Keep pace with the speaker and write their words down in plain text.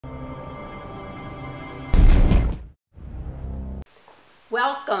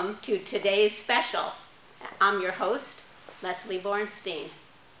Welcome to today's special. I'm your host, Leslie Bornstein.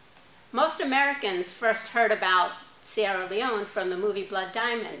 Most Americans first heard about Sierra Leone from the movie Blood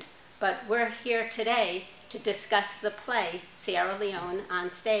Diamond, but we're here today to discuss the play Sierra Leone on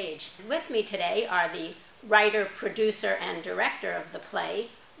Stage. With me today are the writer, producer, and director of the play,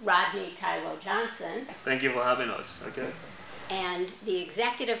 Rodney T. Johnson. Thank you for having us. Okay. And the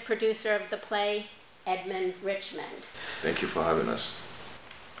executive producer of the play, Edmondd Richman. Thank you for having us.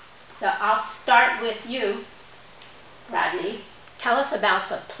 So I'll start with you, Rodney. Tell us about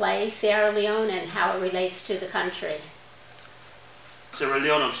the play Sierra Leone and how it relates to the country. Sierra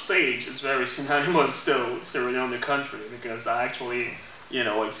Leone on Stage is very synonymous to Sierra Leone the country, because I actually,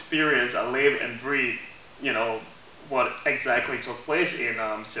 experience, I live and breathe, what exactly took place in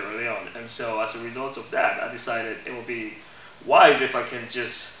Sierra Leone. And so as a result of that, I decided it would be wise if I can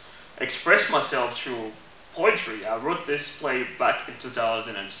just express myself through poetry. I wrote this play back in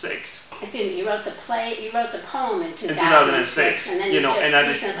 2006. Excuse me, you wrote the poem in 2006. In 2006, and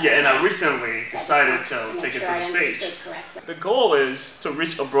then I recently decided to take it to the stage. The goal is to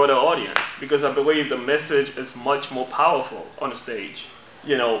reach a broader audience, because I believe the message is much more powerful on the stage.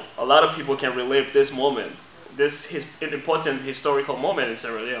 A lot of people can relive this moment, this important historical moment in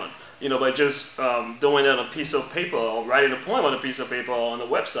Sierra Leone, by just doing it on a piece of paper or writing a poem on a piece of paper or on the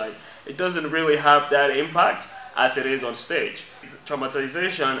website. It doesn't really have that impact as it is on stage. It's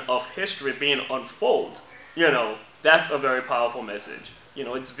traumatization of history being unfolded. That's a very powerful message.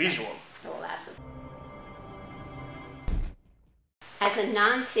 It's visual. As a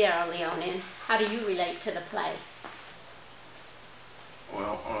non-Sierra Leonean, how do you relate to the play?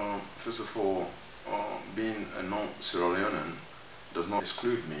 Well, first of all, being a non-Sierra Leonean does not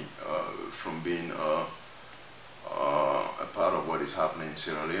exclude me from being a part of what is happening in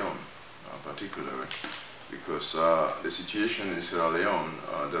Sierra Leone, particularly because the situation in Sierra Leone,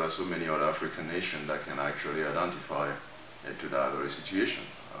 there are so many other African nations that can actually identify to that very situation.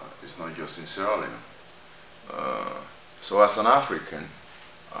 It's not just in Sierra Leone. So as an African,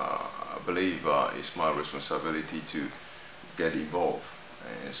 I believe it's my responsibility to get involved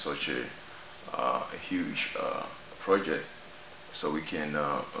in such a huge project, so we can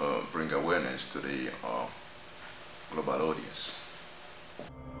bring awareness to the global audience.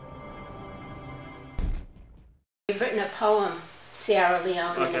 You've written a poem, Sierra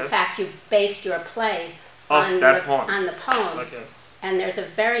Leone, okay. and in fact you based your play on the poem. Okay. And there's a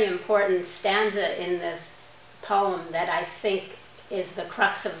very important stanza in this poem that I think is the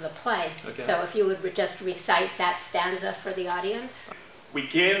crux of the play. Okay. So if you would just recite that stanza for the audience. We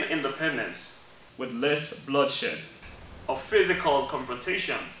gain independence with less bloodshed, a physical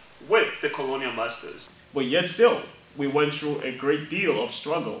confrontation with the colonial masters. But yet still, we went through a great deal of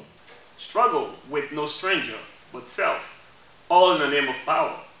struggle. Struggle with no stranger but self, all in the name of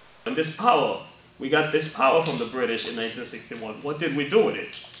power. And this power, we got this power from the British in 1961. What did we do with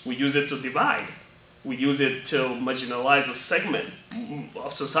it? We use it to divide. We use it to marginalize a segment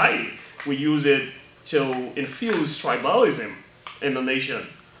of society. We use it to infuse tribalism in the nation.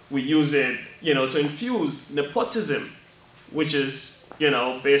 We use it, to infuse nepotism, which is,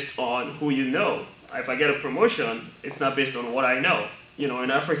 based on who you know. If I get a promotion, it's not based on what I know.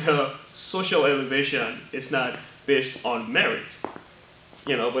 In Africa, social elevation is not based on merit,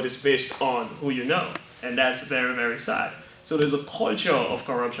 but it's based on who you know. And that's very, very sad. So there's a culture of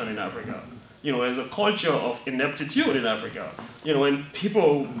corruption in Africa. There's a culture of ineptitude in Africa. And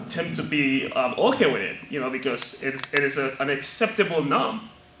people tend to be okay with it, because it is an acceptable norm,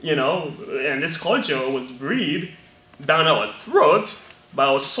 and this culture was breathed down our throat by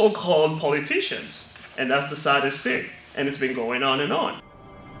our so-called politicians. And that's the saddest thing. And it's been going on and on.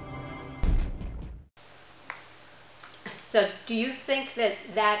 So do you think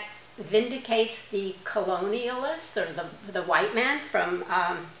that vindicates the colonialists or the white man from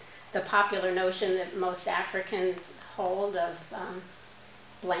the popular notion that most Africans hold of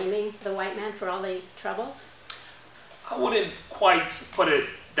blaming the white man for all the troubles? I wouldn't quite put it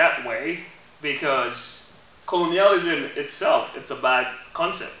that way, because colonialism itself, it's a bad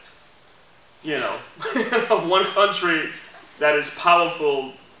concept. One country that is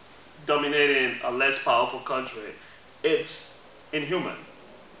powerful dominating a less powerful country, it's inhuman.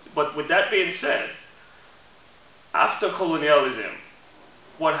 But with that being said, after colonialism,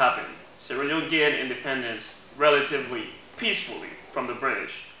 what happened? Sierra Leone gained independence relatively peacefully from the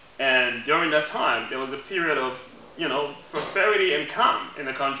British. And during that time, there was a period of, prosperity and calm in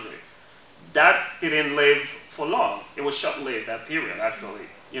the country. That didn't live for long. It was short-lived, that period, actually.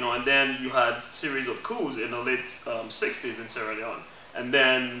 And then you had a series of coups in the late 60s in Sierra Leone. And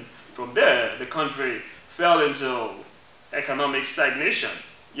then from there, the country fell into economic stagnation.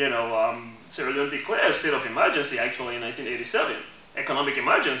 Sierra Leone declared a state of emergency actually in 1987, economic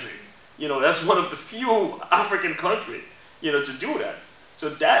emergency. That's one of the few African countries, to do that. So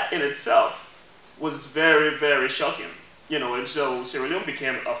that in itself was very, very shocking, and so Sierra Leone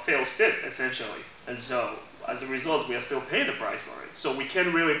became a failed state essentially. And so as a result, we are still paying the price for it. So we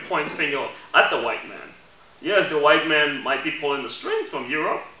can't really point finger at the white man. Yes, the white man might be pulling the strings from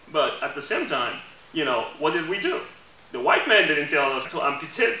Europe, but at the same time, what did we do? The white man didn't tell us to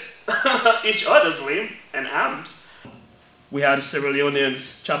amputate each other's limb and arms. We had Sierra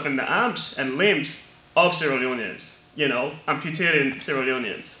Leoneans chopping the arms and limbs of Sierra Leoneans, amputating Sierra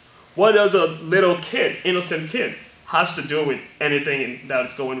Leoneans. What does a little kid, innocent kid, has to do with anything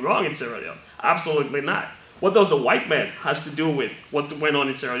that's going wrong in Sierra Leone? Absolutely not. What does the white man has to do with what went on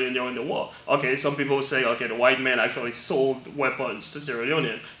in Sierra Leone during the war? Okay, some people say, okay, the white man actually sold weapons to Sierra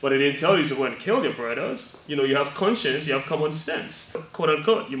Leoneans, but they didn't tell you to go and kill your brothers. You have conscience, you have common sense. Quote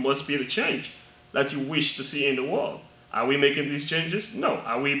unquote, you must be the change that you wish to see in the world. Are we making these changes? No.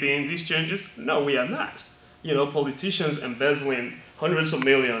 Are we being these changes? No, we are not. Politicians embezzling hundreds of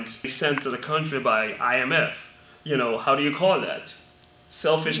millions sent to the country by IMF. How do you call that?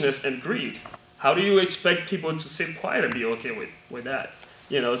 Selfishness and greed. How do you expect people to sit quiet and be okay with that?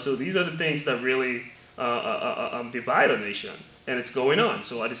 So these are the things that really divide a nation, and it's going on.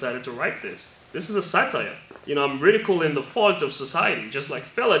 So I decided to write this. This is a satire. I'm ridiculing the fault of society, just like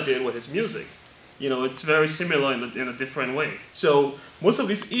Fela did with his music. It's very similar in a different way. So most of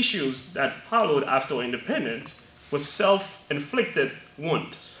these issues that followed after independence was self-inflicted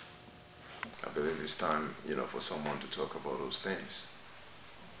wounds. I believe it's time, for someone to talk about those things.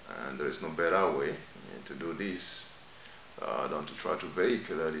 And there is no better way to do this than to try to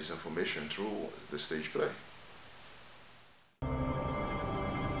vehicle this information through the stage play.